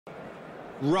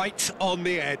Right on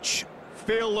the edge.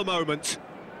 Feel the moment.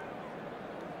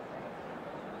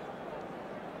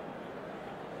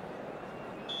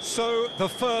 So, the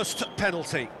first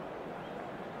penalty.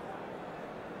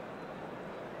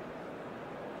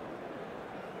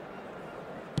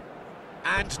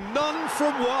 And none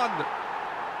from one.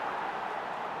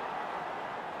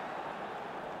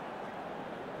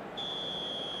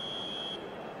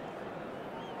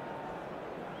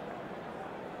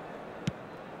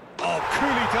 Oh,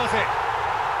 Cooley does it.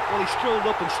 Well, he strolled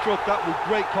up and struck that with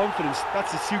great confidence.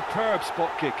 That's a superb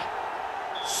spot kick.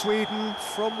 Sweden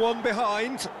from one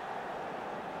behind.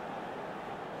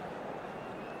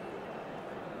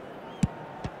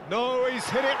 No, he's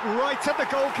hit it right at the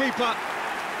goalkeeper.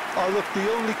 Oh, look,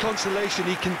 the only consolation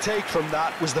he can take from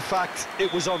that was the fact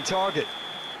it was on target.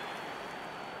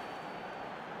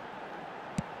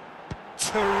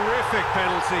 Terrific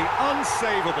penalty,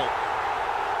 unsavable.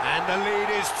 And the lead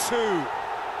is 2.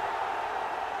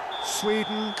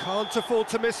 Sweden can't afford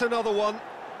to miss another one.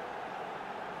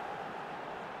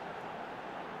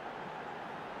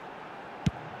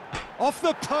 Off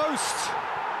the post.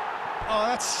 Oh,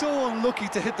 that's so unlucky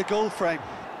to hit the goal frame.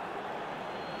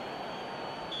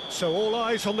 So all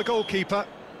eyes on the goalkeeper.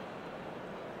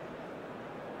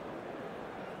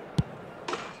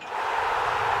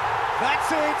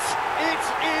 That's it! It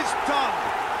is done!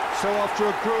 So after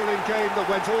a grueling game that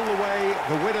went all the way,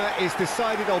 the winner is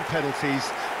decided on penalties.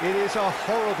 It is a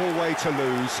horrible way to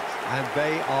lose, and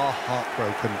they are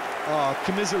heartbroken. Oh,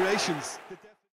 commiserations.